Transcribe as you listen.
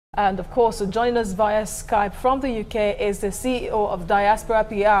And of course, joining us via Skype from the UK is the CEO of Diaspora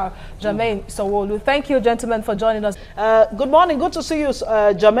PR, Jermaine Sanwo-Olu. Thank you, gentlemen, for joining us. Good morning. Good to see you,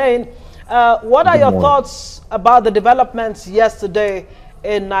 Jermaine. What are your thoughts about the developments yesterday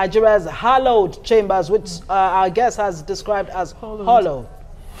in Nigeria's hallowed chambers, which our guest has described as hollow?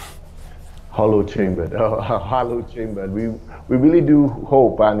 Hollow chamber, hollow chamber. We really do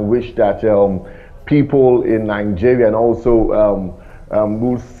hope and wish that people in Nigeria and also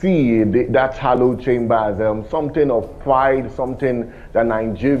will see that hallowed chamber as something of pride, something that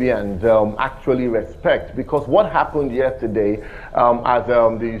Nigerians actually respect. Because what happened yesterday, as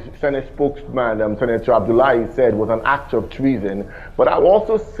the Senate spokesman, Senator Abdullahi, said, was an act of treason. But I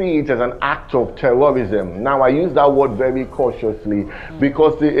also see it as an act of terrorism. Now, I use that word very cautiously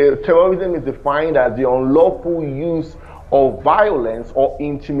because terrorism is defined as the unlawful use of violence or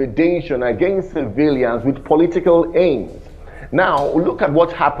intimidation against civilians with political aims. Now, look at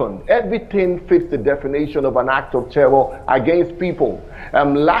what happened. Everything fits the definition of an act of terror against people.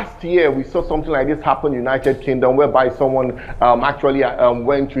 Last year, we saw something like this happen in the United Kingdom, whereby someone actually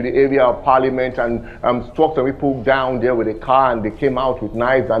went to the area of Parliament and struck some people down there with a car, and they came out with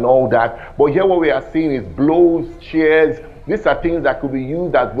knives and all that. But here what we are seeing is blows, chairs. These are things that could be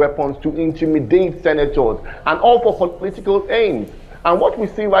used as weapons to intimidate senators, and all for political aims. And what we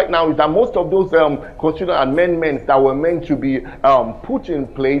see right now is that most of those constitutional amendments that were meant to be put in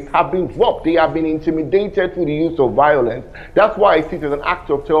place have been dropped. They have been intimidated through the use of violence. That's why I see it as an act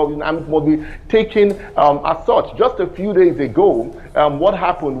of terrorism and it must be taken as such. Just a few days ago, what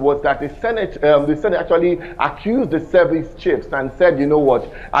happened was that the Senate actually accused the service chiefs and said, you know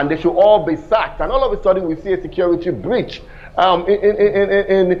what, and they should all be sacked. And all of a sudden, we see a security breach in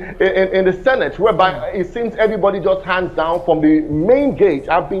the Senate, whereby it seems everybody just hands down from the main gate.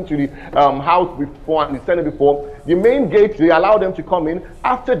 I've been to the House before and the Senate before. The main gate, they allow them to come in.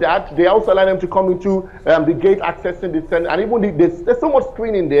 After that, they also allow them to come into the gate accessing the Senate. And even there's so much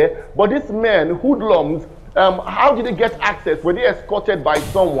screening there. But these men, hoodlums, how did they get access? Were they escorted by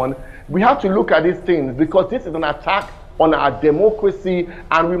someone? We have to look at these things because this is an attack on our democracy,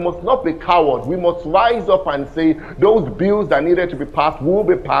 and we must not be cowards. We must rise up and say those bills that needed to be passed will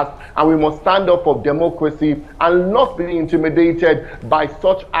be passed, and we must stand up for democracy and not be intimidated by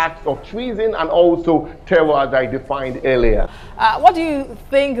such acts of treason and also terror as I defined earlier. What do you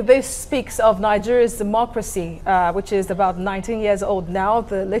think this speaks of Nigeria's democracy, which is about 19 years old now,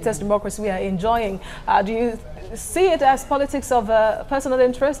 the latest democracy we are enjoying? Do you see it as politics of personal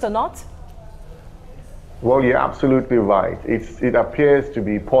interest or not? Well, you're absolutely right. It appears to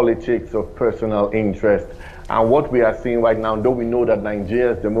be politics of personal interest. And what we are seeing right now, though we know that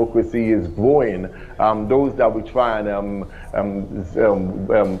Nigeria's democracy is growing, those that we try and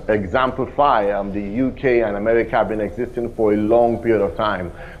exemplify, the UK and America have been existing for a long period of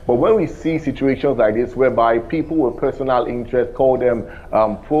time. But when we see situations like this, whereby people with personal interest, call them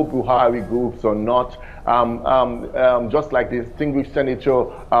pro-Buhari groups or not, just like the distinguished senator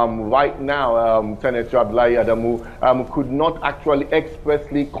right now, Senator Abdullahi Adamu, could not actually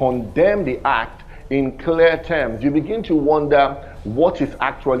expressly condemn the act in clear terms, you begin to wonder what is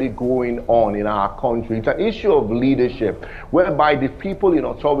actually going on in our country. It's an issue of leadership, whereby the people in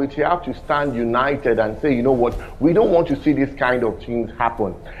authority have to stand united and say, you know what, we don't want to see this kind of things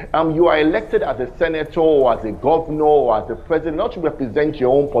happen. You are elected as a senator or as a governor or as a president, not to represent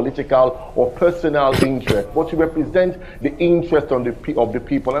your own political or personal interest, but to represent the interest of the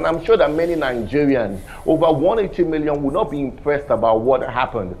people. And I'm sure that many Nigerians, over 180 million, will not be impressed about what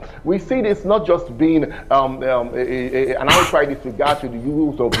happened. We see this not just being an outright disregard to the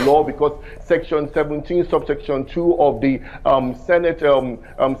rules of law, because Section 17, subsection 2 of the Senate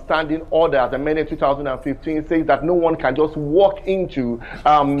Standing Order, as amended 2015, says that no one can just walk into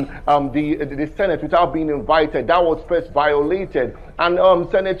the Senate without being invited. That was first violated. And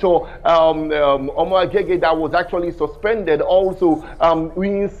Senator Omar Gege, that was actually suspended also, we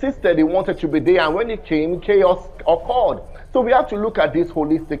insisted he wanted to be there, and when he came, chaos occurred. So we have to look at this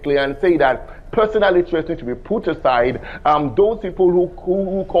holistically and say that personal interest needs to be put aside. Those people who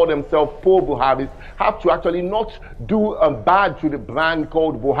call themselves pro-Buhari have to actually not do bad to the brand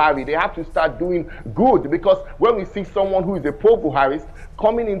called Buhari. They have to start doing good, because when we see someone who is a pro-Buharist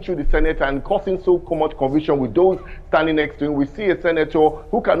coming into the Senate and causing so much confusion with those standing next to him, we see a senator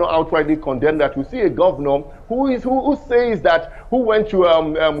who cannot outrightly condemn that. We see a governor who says that, who went to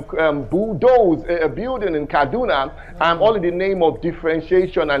bulldoze a building in Kaduna, all in the name of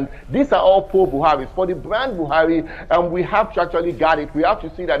differentiation. And these are all pro-Buharis. For the brand Buhari, we have to actually guard it. We have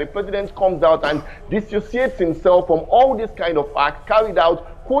to see that the president comes out and dissociates himself from all this kind of acts carried out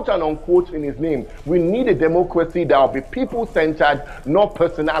quote and unquote in his name. We need a democracy that will be people-centered, not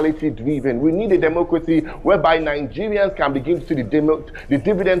personality-driven. We need a democracy whereby Nigerians can begin to see the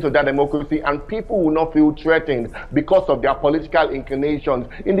dividends of that democracy, and people will not feel threatened because of their political inclinations.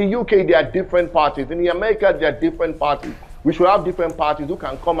 In the UK, there are different parties. In the America, there are different parties. We should have different parties who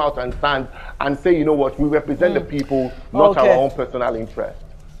can come out and stand and say, you know what, we represent the people, not our own personal interests.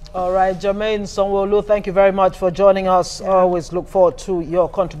 All right, Jermaine, Sanwo-Olu, thank you very much for joining us. I always look forward to your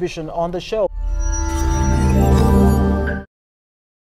contribution on the show.